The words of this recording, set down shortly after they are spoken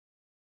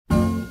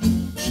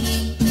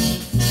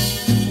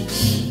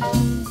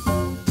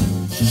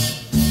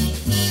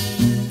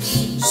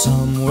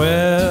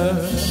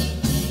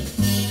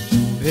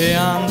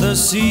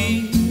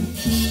sea,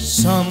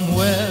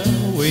 somewhere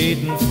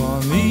waiting for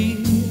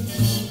me.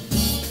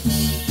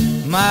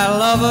 My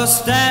lover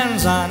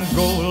stands on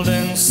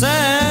golden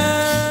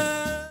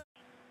sand.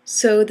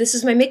 So this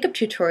is my makeup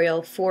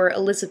tutorial for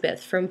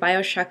Elizabeth from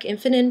BioShock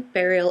Infinite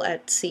Burial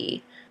at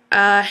Sea.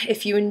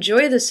 If you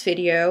enjoy this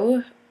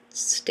video,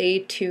 stay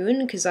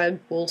tuned because I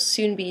will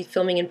soon be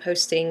filming and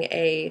posting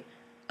a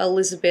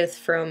Elizabeth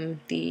from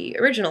the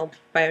original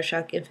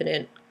BioShock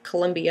Infinite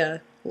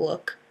Columbia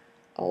look.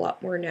 A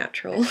lot more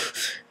natural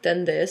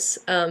than this.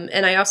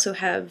 And I also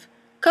have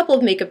a couple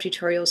of makeup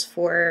tutorials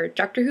for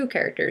Doctor Who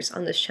characters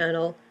on this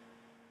channel,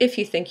 if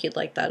you think you'd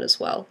like that as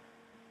well.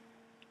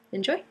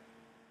 Enjoy!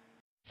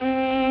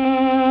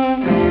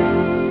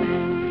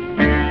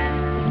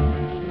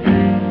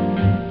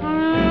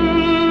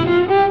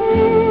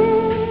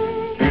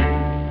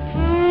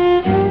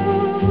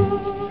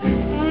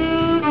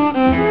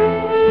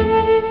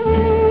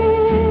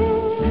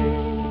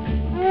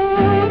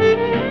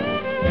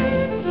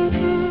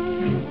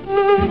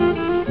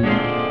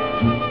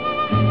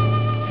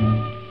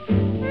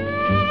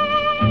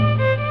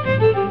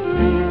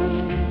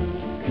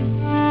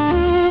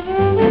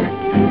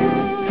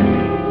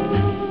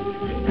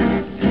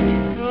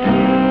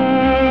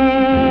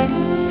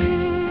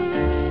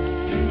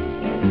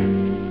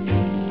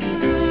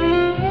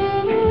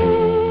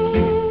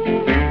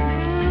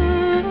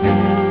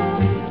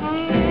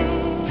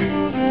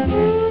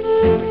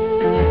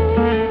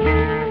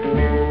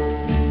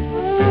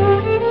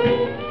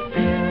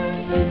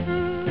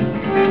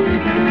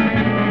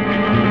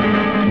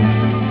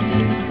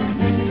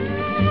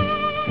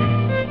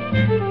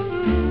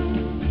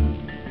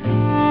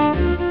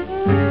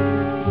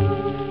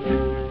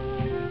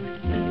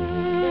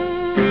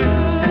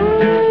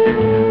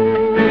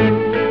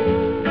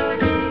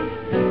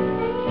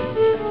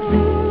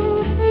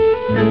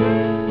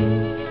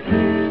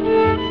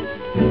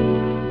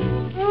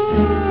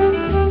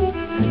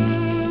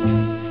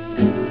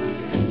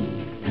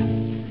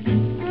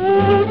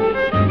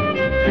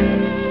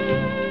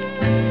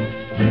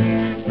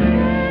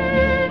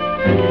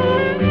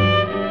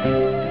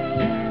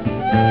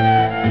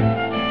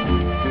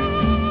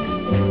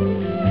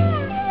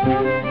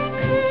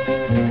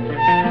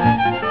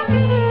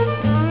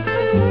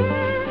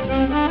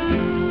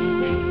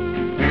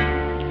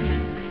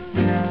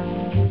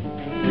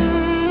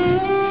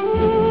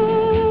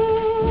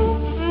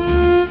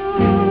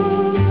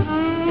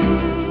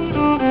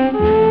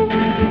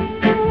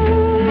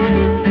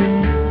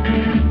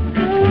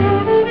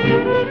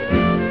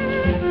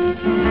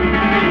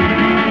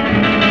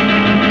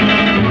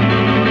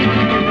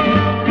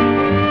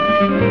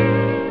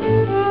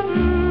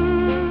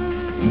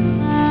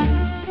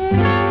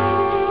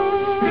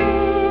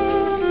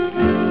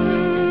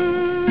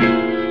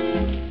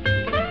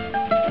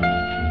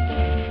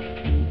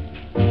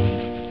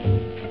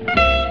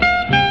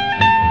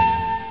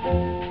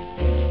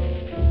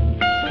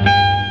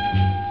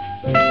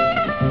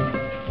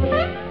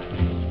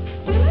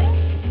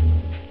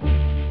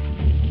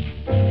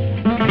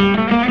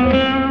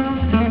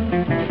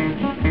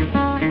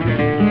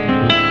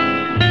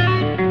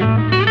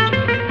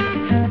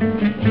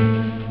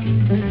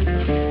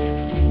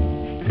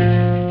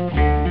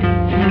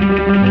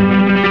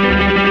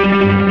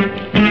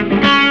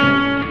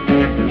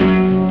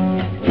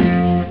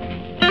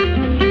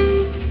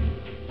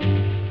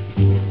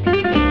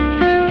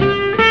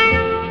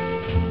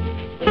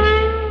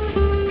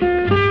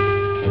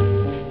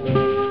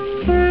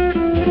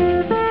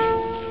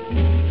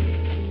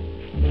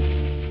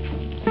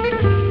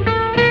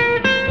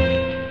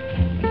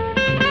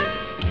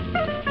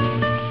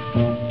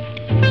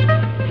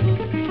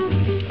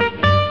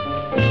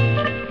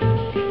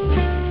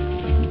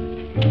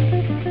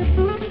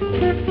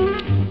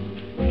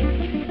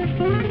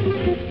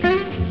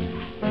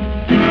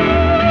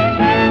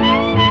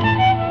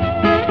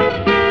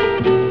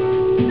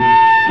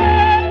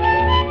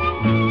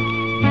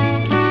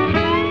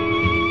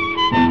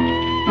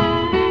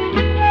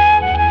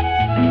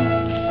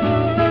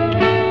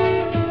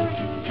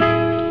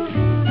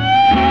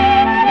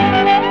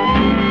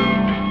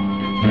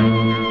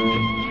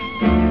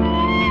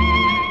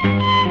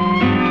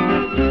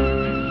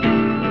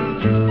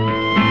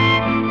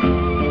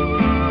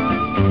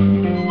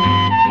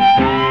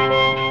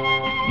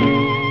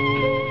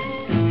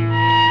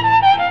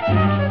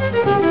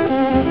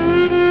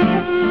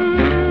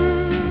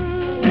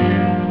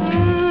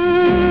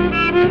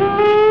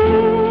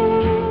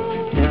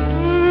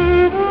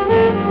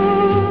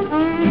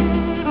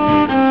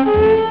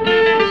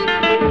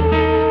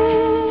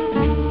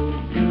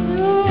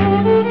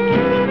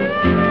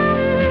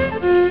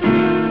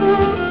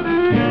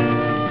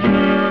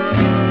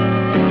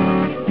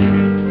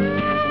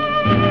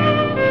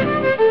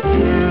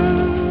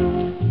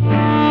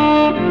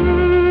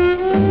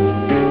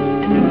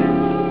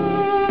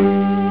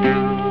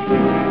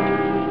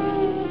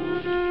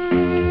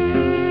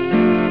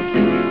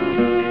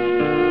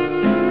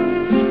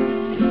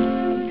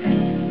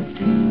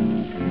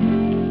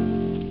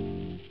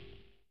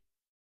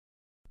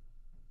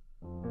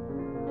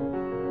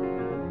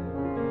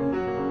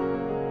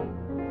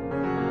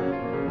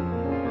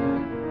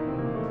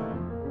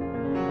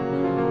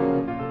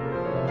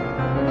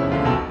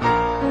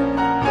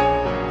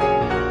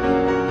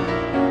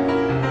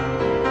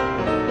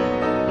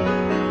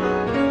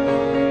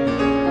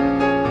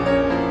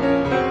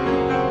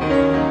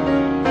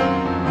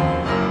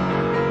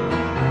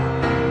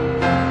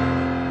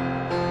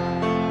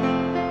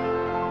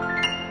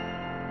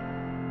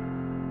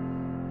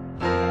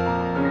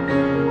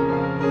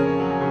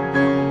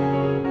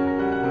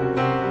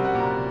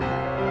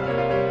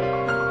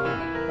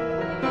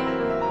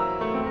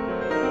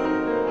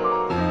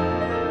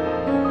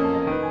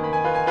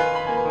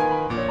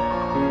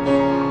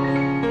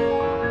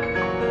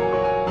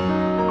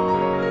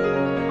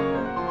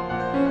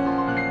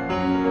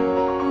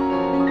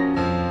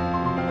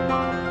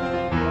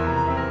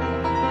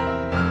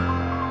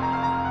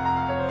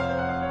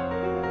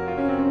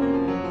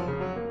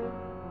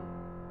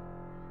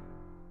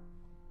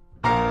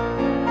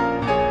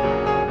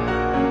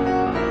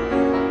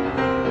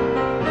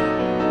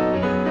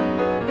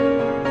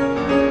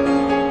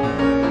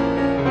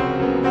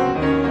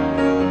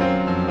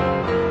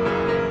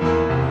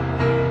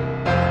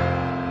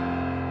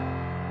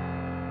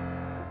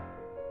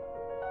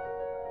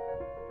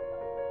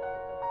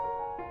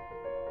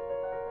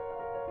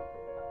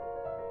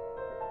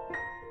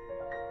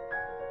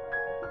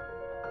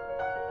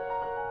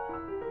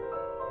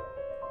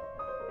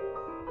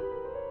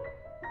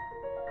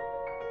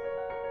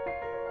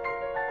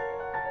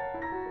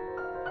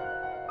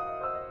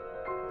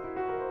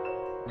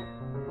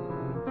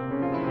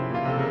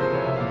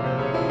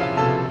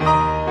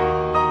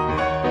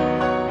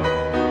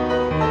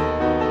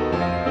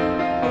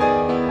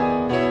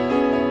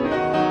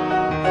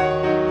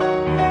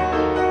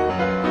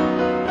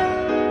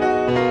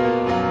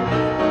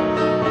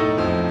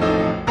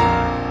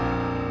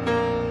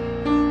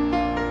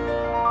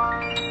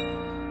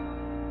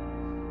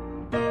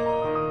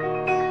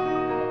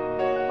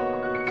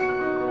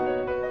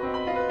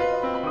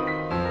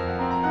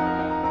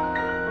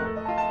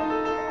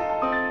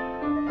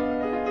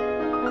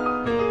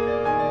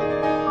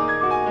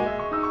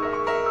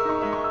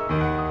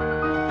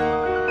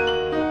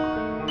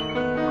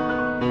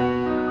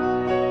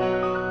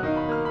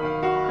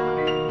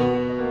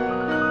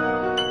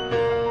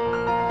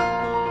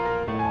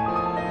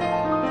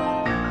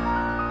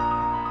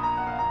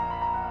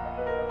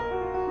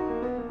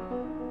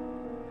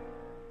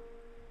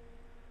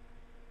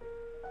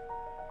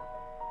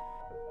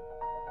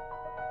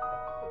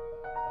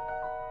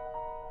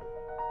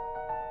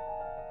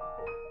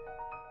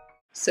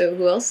 So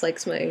who else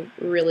likes my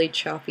really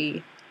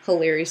choppy,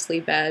 hilariously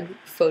bad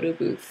photo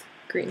booth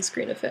green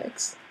screen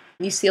effects?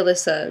 You see all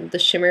this, the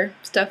shimmer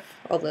stuff,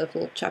 all the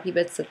little choppy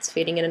bits that's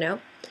fading in and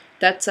out?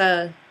 That's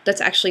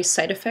actually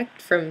side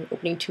effect from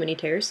opening too many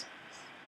tears.